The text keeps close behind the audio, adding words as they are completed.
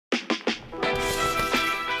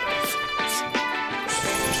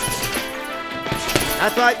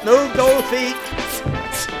That's right, move those feet.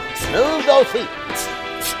 Move those feet.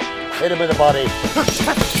 Hit him in the body.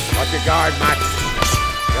 Watch your guard, Max.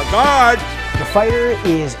 Your guard. The Fighter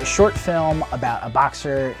is a short film about a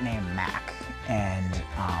boxer named Mac. And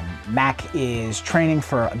Mac is training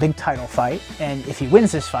for a big title fight. And if he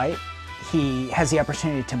wins this fight, he has the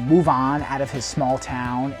opportunity to move on out of his small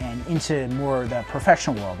town and into more of the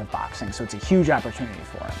professional world of boxing. So it's a huge opportunity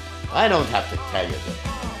for him. I don't have to tell you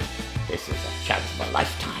that this is a chance of a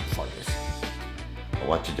lifetime for you. I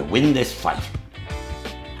want you to win this fight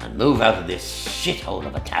and move out of this shithole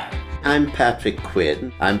of a town. I'm Patrick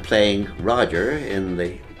Quinn. I'm playing Roger in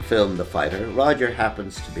the film The Fighter. Roger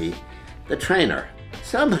happens to be the trainer.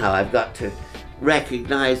 Somehow I've got to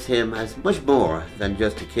recognize him as much more than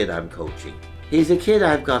just a kid I'm coaching. He's a kid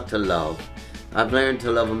I've got to love. I've learned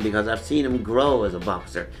to love him because I've seen him grow as a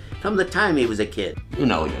boxer from the time he was a kid. You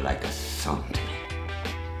know you're like a son to me.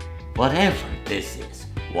 Whatever this is,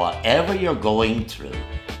 whatever you're going through,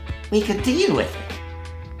 we can deal with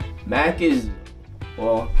it. Mac is,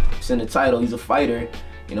 well, it's in the title, he's a fighter.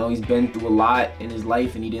 You know, he's been through a lot in his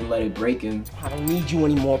life and he didn't let it break him. I don't need you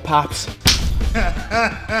anymore, Pops.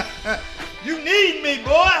 You need me,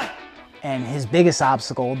 boy! And his biggest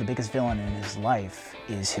obstacle, the biggest villain in his life,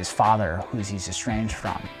 is his father, who he's estranged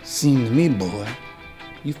from. Seems to me, boy,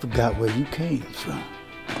 you forgot where you came from.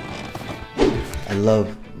 I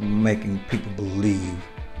love making people believe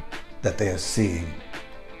that they are seeing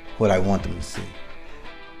what I want them to see.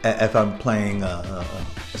 If I'm playing a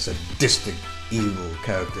sadistic, evil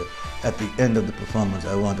character, at the end of the performance,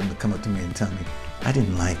 I want them to come up to me and tell me, I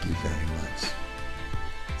didn't like you very much.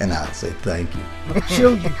 And I'll say thank you.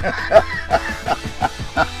 Show you.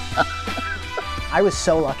 I was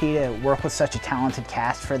so lucky to work with such a talented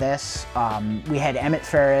cast for this. We had Emmett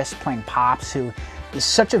Ferris playing Pops, who is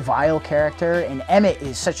such a vile character, and Emmett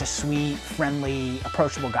is such a sweet, friendly,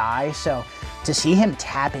 approachable guy. So to see him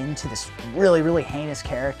tap into this really, really heinous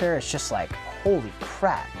character, it's just like, holy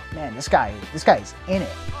crap, man, this guy is in it.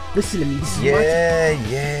 Listen to me, this is Yeah,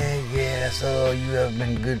 that's all you have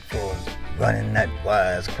been good for, running that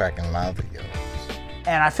wise-cracking mouth of yours.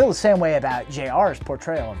 And I feel the same way about JR's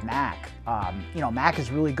portrayal of Mac. You know, Mac is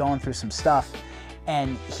really going through some stuff,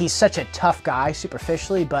 and he's such a tough guy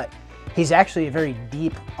superficially, but he's actually a very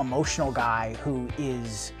deep, emotional guy who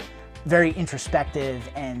is very introspective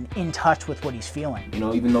and in touch with what he's feeling. You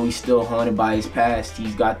know, even though he's still haunted by his past,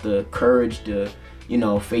 he's got the courage to, you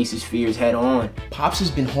know, face his fears head on. Pops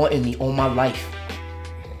has been haunting me all my life.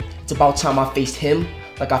 It's about time I faced him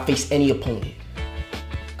like I face any opponent.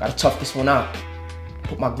 Gotta tough this one out.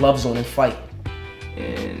 Put my gloves on and fight.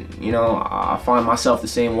 And, you know, I find myself the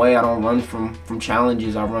same way. I don't run from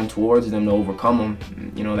challenges, I run towards them to overcome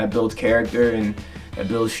them. You know, that builds character and that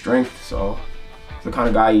builds strength, so that's the kind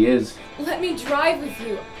of guy he is. Let me drive with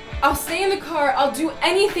you. I'll stay in the car, I'll do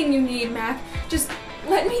anything you need, Mac. Just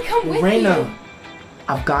let me come with Reina, you.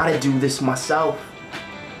 I've gotta do this myself.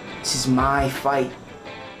 This is my fight.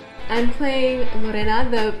 I'm playing Morena,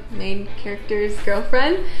 the main character's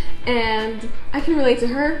girlfriend, and I can relate to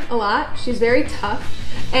her a lot. She's very tough,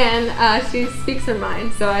 and she speaks her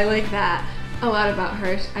mind, so I like that a lot about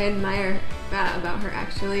her. I admire that about her,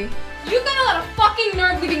 actually. You got a lot of fucking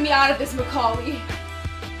nerve leaving me out of this, Macaulay.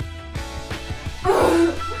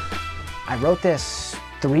 I wrote this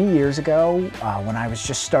 3 years ago when I was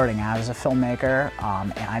just starting out as a filmmaker,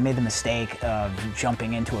 and I made the mistake of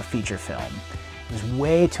jumping into a feature film. It was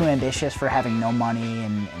way too ambitious for having no money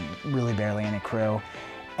and really barely any crew.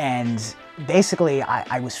 And basically,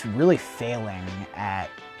 I was really failing at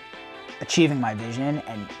achieving my vision,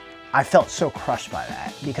 and I felt so crushed by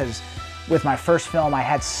that because with my first film, I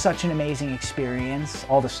had such an amazing experience,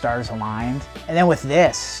 all the stars aligned. And then with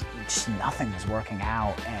this, just nothing was working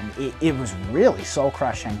out, and it was really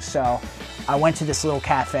soul-crushing. So I went to this little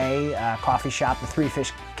cafe, coffee shop, the Three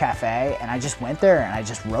Fish Cafe, and I just went there and I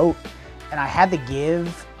just wrote. And I had to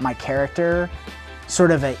give my character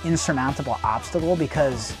sort of an insurmountable obstacle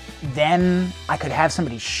because then I could have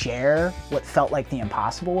somebody share what felt like the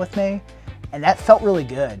impossible with me. And that felt really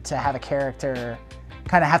good to have a character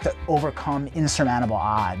kind of have to overcome insurmountable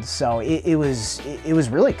odds. So it was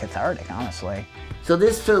really cathartic, honestly. So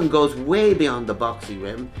this film goes way beyond the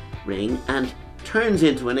boxing ring and turns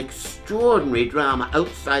into an extraordinary drama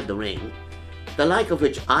outside the ring, the like of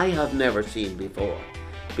which I have never seen before.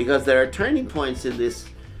 Because there are turning points in this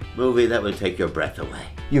movie that will take your breath away.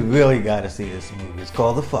 You really got to see this movie. It's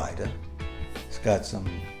called The Fighter. It's got some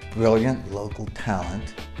brilliant local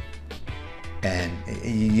talent, and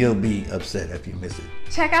you'll be upset if you miss it.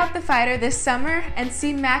 Check out The Fighter this summer and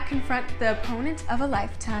see Mac confront the opponent of a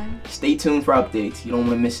lifetime. Stay tuned for updates. You don't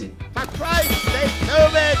want to miss it. For Christ's sake! Keep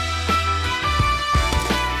moving!